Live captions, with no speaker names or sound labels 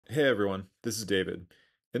Hey everyone, this is David.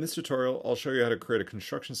 In this tutorial, I'll show you how to create a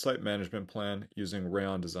construction site management plan using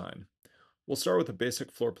Rayon.design. We'll start with a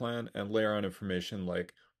basic floor plan and layer on information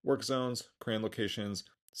like work zones, crane locations,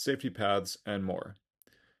 safety paths, and more.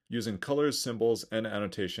 Using colors, symbols, and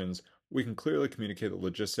annotations, we can clearly communicate the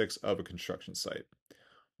logistics of a construction site.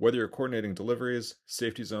 Whether you're coordinating deliveries,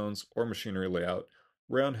 safety zones, or machinery layout,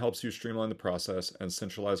 Rayon helps you streamline the process and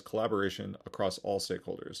centralize collaboration across all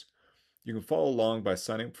stakeholders. You can follow along by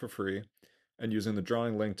signing up for free and using the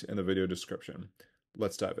drawing linked in the video description.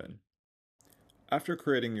 Let's dive in. After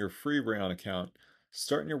creating your free Rayon account,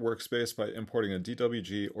 start in your workspace by importing a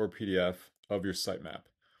DWG or PDF of your sitemap.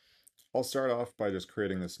 I'll start off by just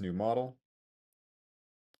creating this new model.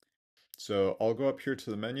 So I'll go up here to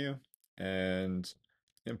the menu and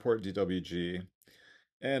import DWG.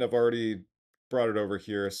 And I've already brought it over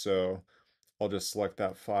here, so I'll just select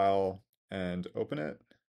that file and open it.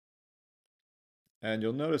 And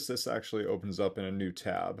you'll notice this actually opens up in a new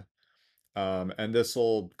tab. And this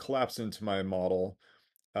will collapse into my model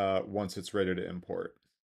once it's ready to import.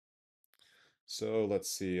 So let's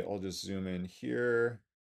see, I'll just zoom in here.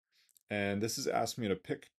 And this is asking me to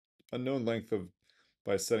pick a known length of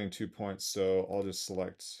by setting 2 points. So I'll just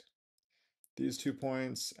select these 2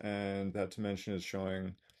 points, and that dimension is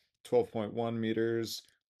showing 12.1 meters.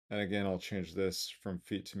 And again, I'll change this from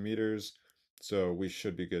feet to meters. So we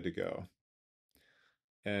should be good to go.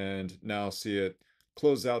 And now see it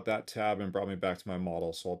closed out that tab and brought me back to my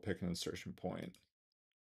model. So I'll pick an insertion point.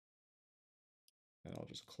 And I'll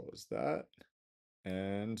just close that.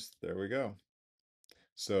 And there we go.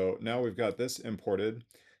 So now we've got this imported.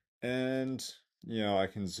 And, I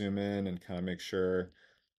can zoom in and kind of make sure,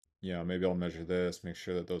 maybe I'll measure this, make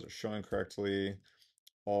sure that those are showing correctly.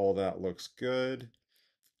 All that looks good.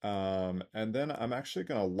 And then I'm actually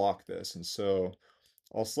going to lock this. And so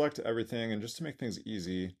I'll select everything. And just to make things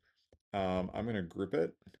easy, I'm going to group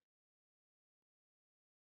it.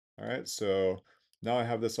 All right, so now I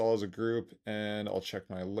have this all as a group, and I'll check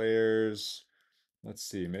my layers. Let's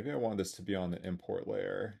see, maybe I want this to be on the import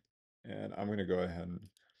layer, and I'm going to go ahead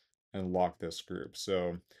and lock this group.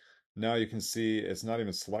 So now you can see it's not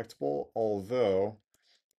even selectable, although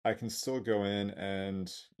I can still go in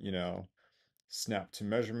and, snap to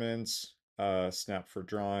measurements, snap for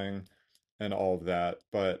drawing, and all of that,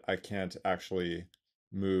 but I can't actually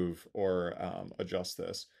move or adjust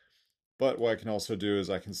this. But what I can also do is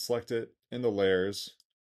I can select it in the layers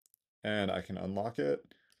and I can unlock it,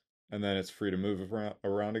 and then it's free to move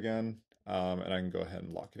around again, and I can go ahead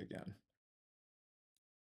and lock it again.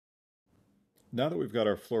 Now that we've got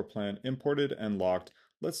our floor plan imported and locked,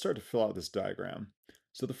 let's start to fill out this diagram.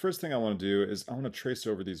 So the first thing I want to do is I want to trace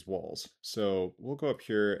over these walls. So we'll go up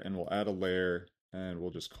here and we'll add a layer and we'll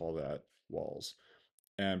just call that walls.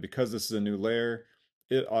 And because this is a new layer,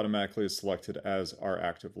 it automatically is selected as our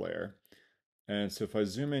active layer. And so if I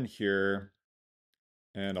zoom in here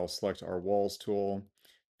and I'll select our walls tool,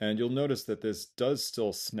 and you'll notice that this does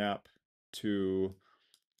still snap to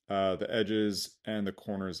the edges and the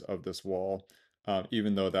corners of this wall,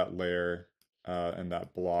 even though that layer and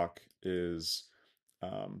that block is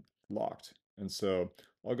locked. And so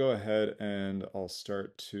I'll go ahead and I'll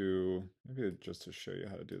start to, maybe just to show you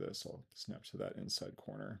how to do this, I'll snap to that inside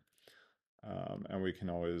corner. And we can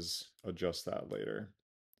always adjust that later.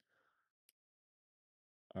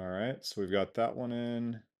 All right, so we've got that one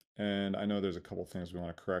in, and I know there's a couple things we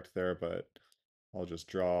want to correct there, but I'll just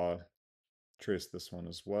trace this one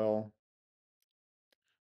as well.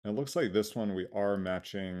 And it looks like this one we are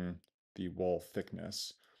matching the wall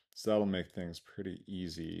thickness, so that'll make things pretty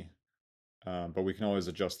easy, but we can always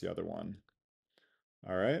adjust the other one.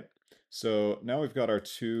 All right, so now we've got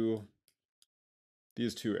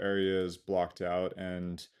these two areas blocked out,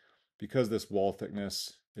 and because this wall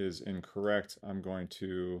thickness is incorrect, I'm going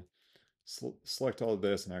to select all of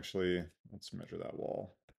this, and actually, let's measure that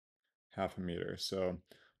wall, 1/2 meter. So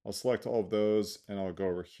I'll select all of those and I'll go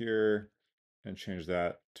over here and change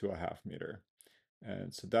that to a 1/2 meter.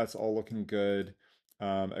 And so that's all looking good,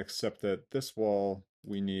 except that this wall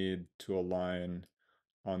we need to align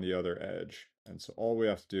on the other edge. And so all we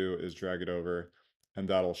have to do is drag it over, and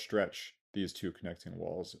that'll stretch these two connecting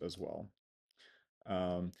walls as well.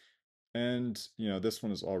 Um, and this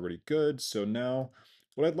one is already good. So now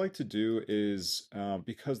what I'd like to do is,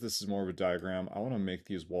 because this is more of a diagram, I want to make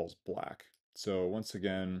these walls black. So once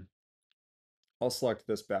again, I'll select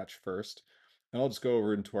this batch first, and I'll just go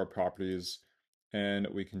over into our properties, and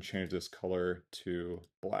we can change this color to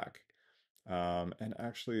black. And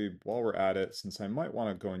actually, while we're at it, since I might want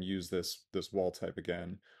to go and use this wall type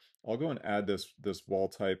again, I'll go and add this wall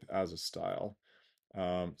type as a style.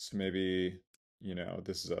 So maybe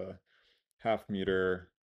this is a half-meter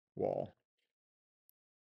wall.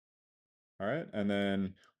 All right, and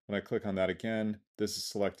then when I click on that again, this is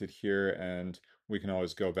selected here, and we can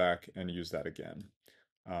always go back and use that again.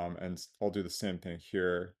 And I'll do the same thing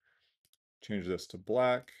here. Change this to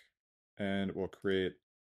black, and we'll create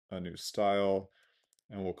a new style,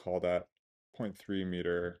 and we'll call that 0.3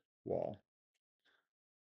 meter wall.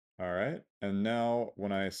 All right, and now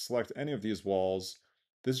when I select any of these walls,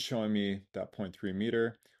 this is showing me that 0.3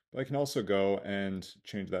 meter, but I can also go and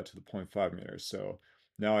change that to the 0.5 meters. So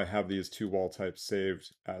now I have these two wall types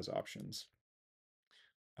saved as options.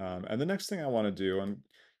 And the next thing I want to do, and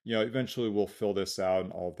eventually we'll fill this out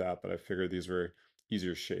and all of that, but I figured these were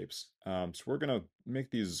easier shapes. So we're going to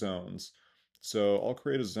make these zones. So I'll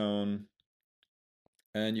create a zone,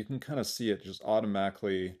 and you can kind of see it just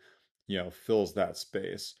automatically, fills that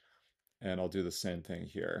space. And I'll do the same thing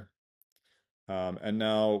here. And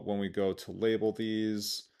now when we go to label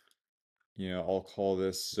these, I'll call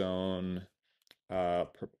this zone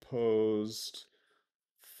proposed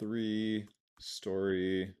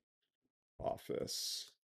 3-story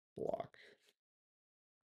office block.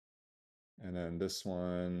 And then this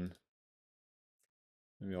one,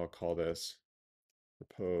 maybe I'll call this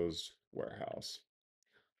proposed warehouse.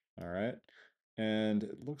 All right. And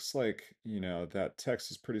it looks like, that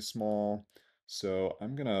text is pretty small. So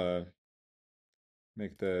I'm gonna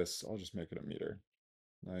make this, I'll just make it a meter.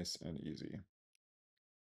 Nice and easy.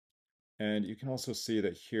 And you can also see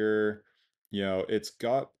that here, it's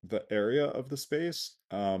got the area of the space,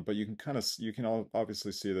 but you can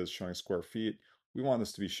obviously see that it's showing square feet. We want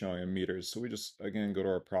this to be showing in meters. So we just, again, go to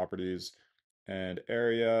our properties, and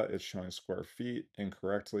area is showing square feet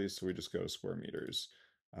incorrectly. So we just go square meters.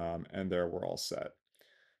 And there we're all set.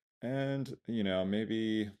 And,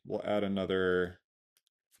 maybe we'll add another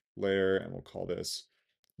layer, and we'll call this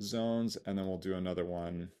zones, and then we'll do another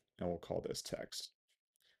one, and we'll call this text.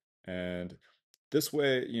 And this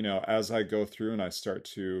way, as I go through and I start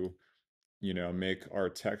to, make our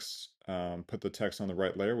text, put the text on the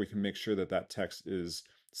right layer, we can make sure that that text is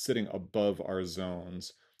sitting above our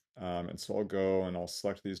zones. And so I'll go and I'll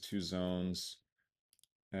select these two zones,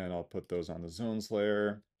 and I'll put those on the zones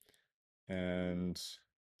layer. And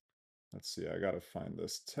let's see, I got to find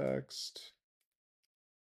this text.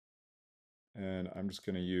 And I'm just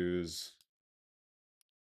going to use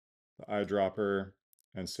the eyedropper.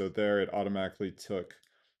 And so there it automatically took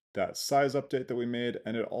that size update that we made,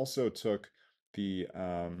 and it also took the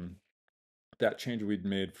that change we'd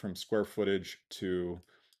made from square footage to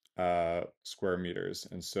square meters.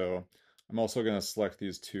 And so I'm also going to select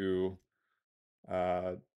these two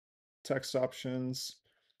uh, text options,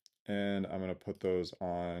 and I'm going to put those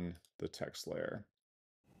on the text layer.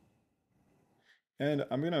 And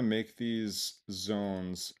I'm going to make these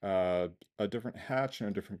zones a different hatch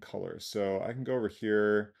and a different color. So I can go over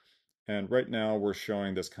here, and right now we're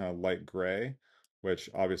showing this kind of light gray, which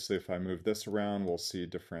obviously if I move this around, we'll see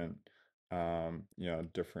different,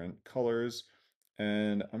 different colors.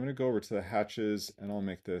 And I'm going to go over to the hatches, and I'll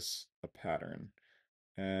make this a pattern.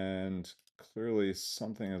 And clearly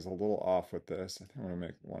something is a little off with this. I think I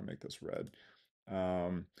want to make this red.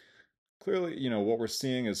 Um, Clearly, what we're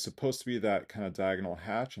seeing is supposed to be that kind of diagonal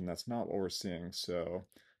hatch, and that's not what we're seeing. So,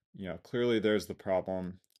 clearly there's the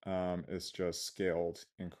problem. It's just scaled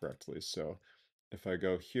incorrectly. So if I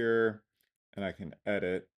go here and I can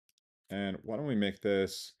edit, and why don't we make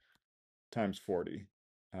this times 40?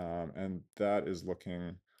 And that is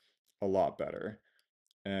looking a lot better.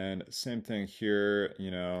 And same thing here,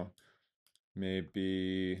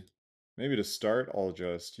 maybe to start, I'll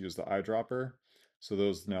just use the eyedropper. So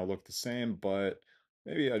those now look the same, but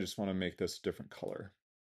maybe I just want to make this a different color.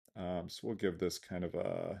 So we'll give this kind of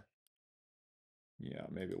a,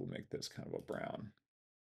 maybe we'll make this kind of a brown.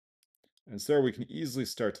 And so we can easily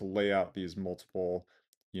start to lay out these multiple,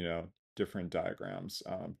 different diagrams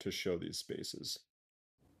to show these spaces.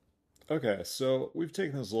 Okay, so we've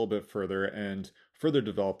taken this a little bit further and further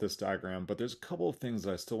developed this diagram, but there's a couple of things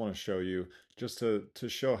that I still want to show you just to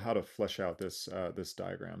show how to flesh out this this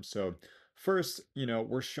diagram. So first,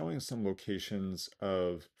 we're showing some locations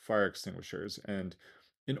of fire extinguishers, and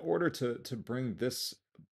in order to bring this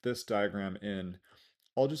diagram in,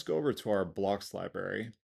 I'll just go over to our blocks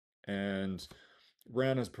library, and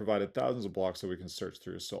Ran has provided thousands of blocks that we can search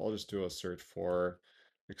through. So I'll just do a search for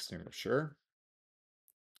extinguisher.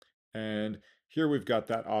 And here we've got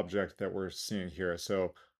that object that we're seeing here.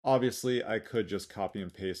 So obviously I could just copy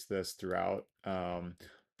and paste this throughout,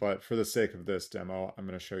 but for the sake of this demo, I'm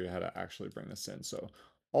going to show you how to actually bring this in. So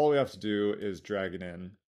all we have to do is drag it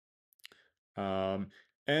in.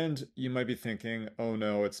 And you might be thinking, oh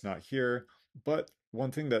no, it's not here. But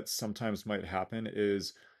one thing that sometimes might happen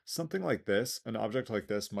is something like this, an object like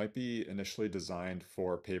this might be initially designed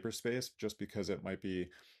for paper space just because it might be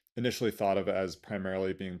initially thought of as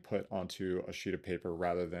primarily being put onto a sheet of paper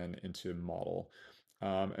rather than into model.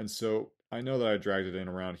 And so I know that I dragged it in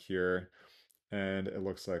around here and it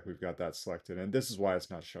looks like we've got that selected. And this is why it's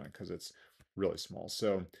not showing because it's really small.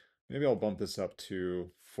 So maybe I'll bump this up to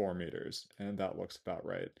 4 meters and that looks about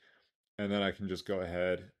right. And then I can just go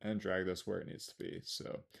ahead and drag this where it needs to be.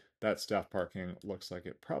 So that staff parking looks like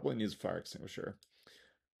it probably needs a fire extinguisher.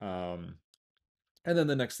 Um, and then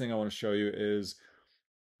the next thing I want to show you is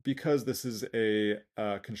because this is a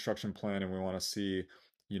construction plan and we want to see,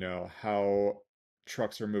 how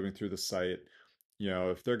trucks are moving through the site,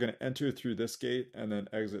 if they're going to enter through this gate and then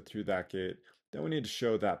exit through that gate, then we need to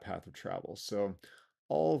show that path of travel. So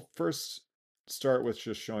I'll first start with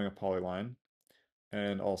just showing a polyline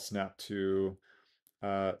and I'll snap to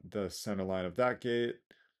the center line of that gate,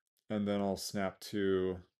 and then I'll snap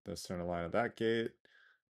to the center line of that gate,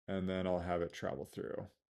 and then I'll have it travel through.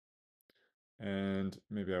 And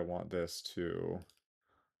maybe I want this to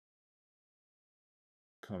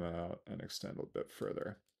come out and extend a bit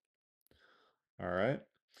further. All right.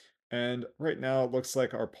 And right now it looks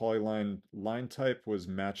like our polyline line type was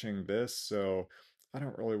matching this, so I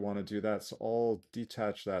don't really want to do that. So I'll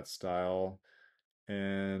detach that style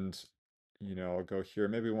and, I'll go here.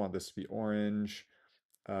 Maybe we want this to be orange.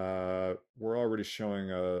 We're already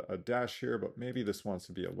showing a dash here, but maybe this wants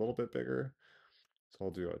to be a little bit bigger. So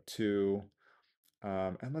I'll do a 2.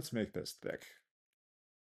 And let's make this thick.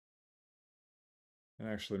 And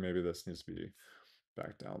actually, maybe this needs to be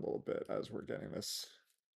back down a little bit as we're getting this,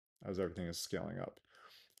 as everything is scaling up.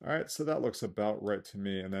 All right, so that looks about right to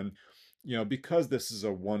me. And then, because this is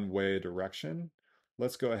a one-way direction,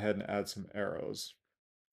 let's go ahead and add some arrows.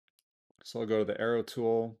 So I'll go to the arrow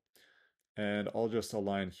tool and I'll just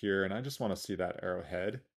align here. And I just want to see that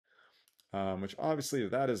arrowhead. Which obviously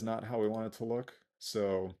that is not how we want it to look.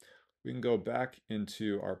 So we can go back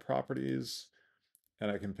into our properties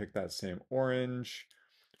and I can pick that same orange.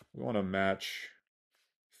 We want to match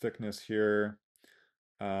thickness here.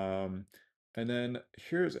 And then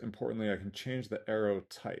here's importantly, I can change the arrow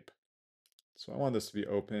type. So I want this to be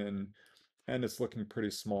open and it's looking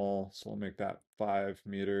pretty small. So I'll make that 5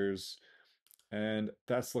 meters and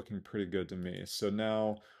that's looking pretty good to me. So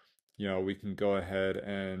now, we can go ahead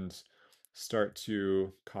and start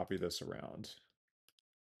to copy this around.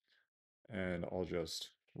 And I'll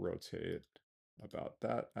just rotate about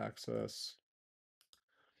that axis.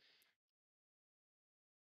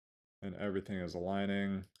 And everything is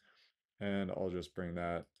aligning. And I'll just bring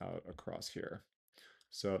that out across here.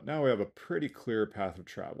 So now we have a pretty clear path of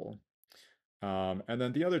travel. And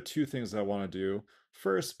then the other two things I want to do,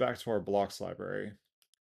 first, back to our blocks library.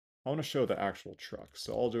 I want to show the actual truck.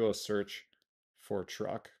 So I'll do a search for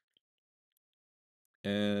truck.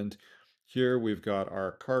 And here we've got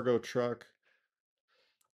our cargo truck.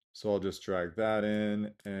 So I'll just drag that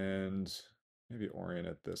in and maybe orient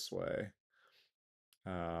it this way.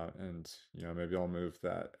 And, maybe I'll move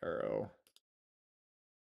that arrow.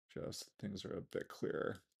 Just things are a bit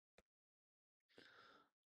clearer.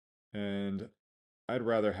 And I'd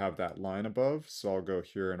rather have that line above, so I'll go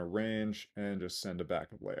here and arrange and just send a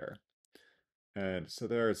backup layer. And so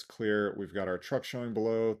there it's clear. We've got our truck showing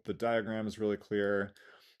below. The diagram is really clear.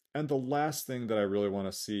 And the last thing that I really want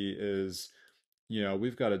to see is,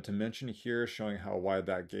 we've got a dimension here showing how wide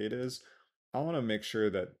that gate is. I want to make sure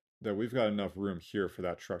that we've got enough room here for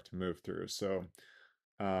that truck to move through. So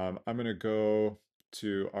I'm going to go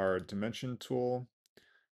to our dimension tool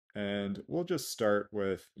and we'll just start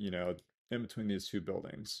with, in between these two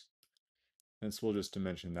buildings. And so we'll just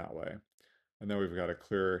dimension that way. And then we've got a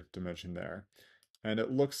clear dimension there. And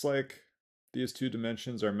it looks like these two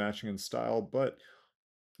dimensions are matching in style, but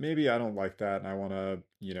maybe I don't like that and I want to,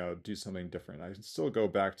 do something different. I can still go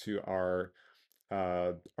back to our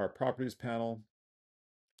properties panel.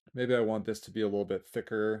 Maybe I want this to be a little bit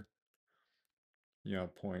thicker,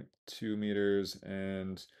 0.2 meters,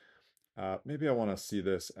 and maybe I want to see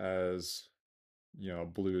this as,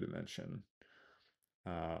 blue dimension.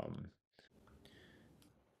 Um,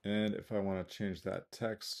 and if I want to change that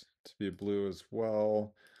text to be blue as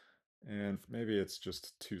well, and maybe it's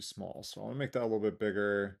just too small. So I want to make that a little bit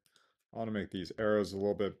bigger. I want to make these arrows a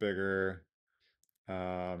little bit bigger.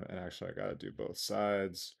 And actually I got to do both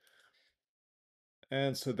sides.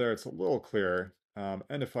 And so there it's a little clearer.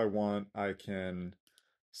 And if I want, I can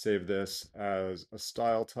save this as a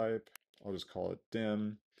style type. I'll just call it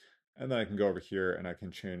dim. And then I can go over here and I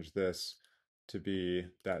can change this to be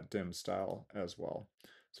that dim style as well.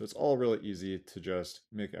 So it's all really easy to just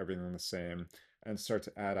make everything the same and start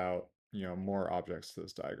to add out, more objects to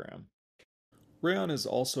this diagram. Rayon is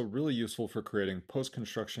also really useful for creating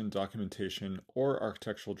post-construction documentation or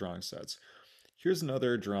architectural drawing sets. Here's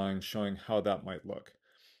another drawing showing how that might look.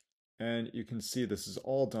 And you can see this is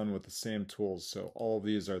all done with the same tools. So all of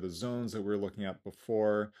these are the zones that we were looking at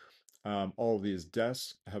before. All of these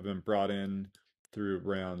desks have been brought in through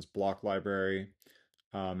Rayon's block library.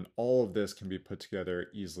 All of this can be put together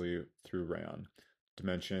easily through Rayon.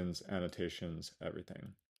 Dimensions, annotations,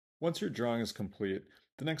 everything. Once your drawing is complete,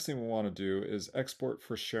 the next thing we want to do is export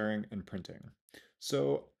for sharing and printing.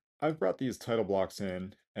 So I've brought these title blocks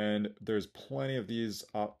in, and there's plenty of these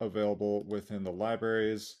available within the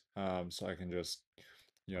libraries. So I can just,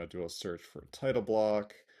 do a search for title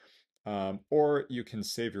block, or you can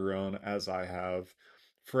save your own, as I have,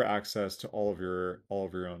 for access to all of your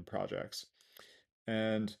own projects.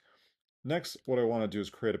 And next, what I want to do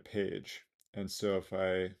is create a page. And so if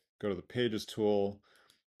I go to the Pages tool,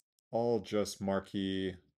 I'll just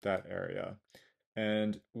marquee that area.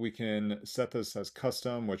 And we can set this as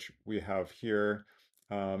custom, which we have here,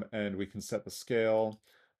 and we can set the scale.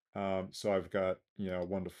 So I've got,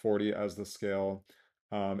 1 to 40 as the scale.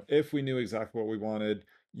 If we knew exactly what we wanted,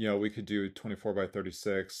 we could do 24 by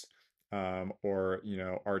 36, or,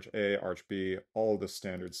 arch A, arch B, all the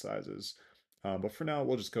standard sizes. But for now,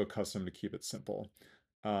 we'll just go custom to keep it simple.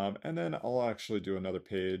 And then I'll actually do another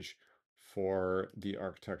page for the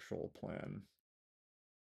architectural plan.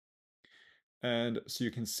 And so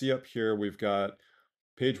you can see up here, we've got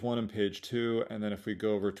page 1 and page 2. And then if we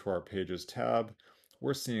go over to our Pages tab,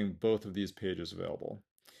 we're seeing both of these pages available.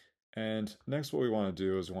 And next, what we want to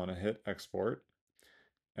do is we want to hit export.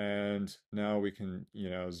 And now we can,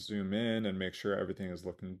 zoom in and make sure everything is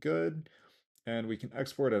looking good. And we can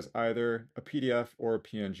export as either a PDF or a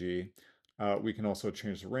PNG. We can also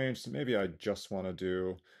change the range. So maybe I just want to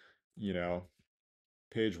do, you know,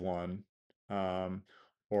 page 1, um,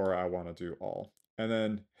 or I want to do all. And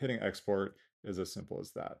then hitting export is as simple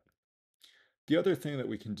as that. The other thing that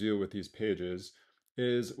we can do with these pages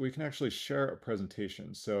is we can actually share a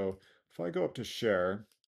presentation. So if I go up to share,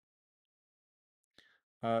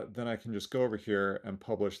 then I can just go over here and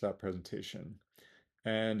publish that presentation.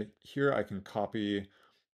 And here I can copy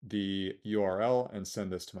the URL and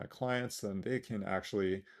send this to my clients, then they can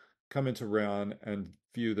actually come into Rayon and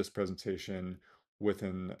view this presentation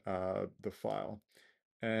within the file.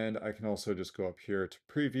 And I can also just go up here to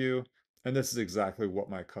preview, and this is exactly what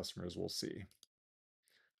my customers will see.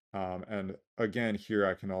 And again, here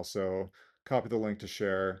I can also copy the link to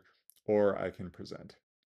share, or I can present.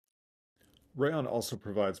 Rayon also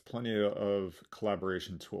provides plenty of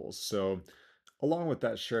collaboration tools. So along with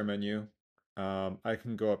that share menu, I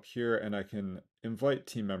can go up here and I can invite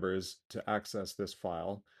team members to access this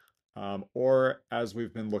file. Or as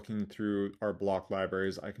we've been looking through our block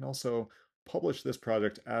libraries, I can also publish this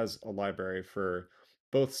project as a library for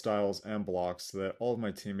both styles and blocks so that all of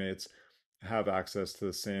my teammates have access to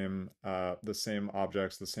the same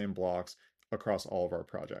objects, the same blocks across all of our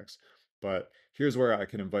projects. But here's where I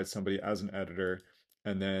can invite somebody as an editor,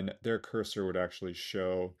 and then their cursor would actually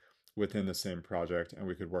show within the same project, and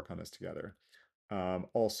we could work on this together.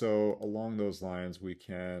 Also, along those lines, we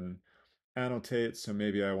can annotate. So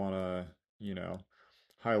maybe I want to,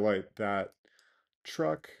 highlight that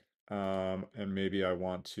truck, and maybe I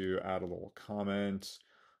want to add a little comment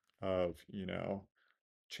of,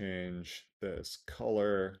 change this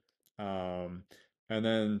color. And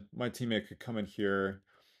then my teammate could come in here,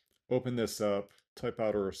 open this up, type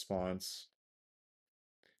out a response.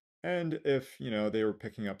 And if, they were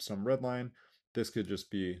picking up some red line, this could just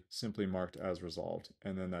be simply marked as resolved,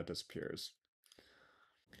 and then that disappears.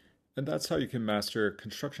 And that's how you can master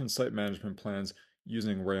construction site management plans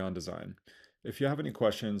using Rayon.design. If you have any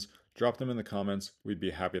questions, drop them in the comments. We'd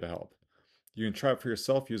be happy to help. You can try it for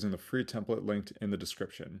yourself using the free template linked in the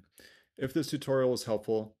description. If this tutorial was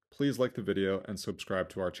helpful, please like the video and subscribe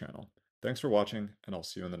to our channel. Thanks for watching, and I'll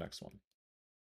see you in the next one.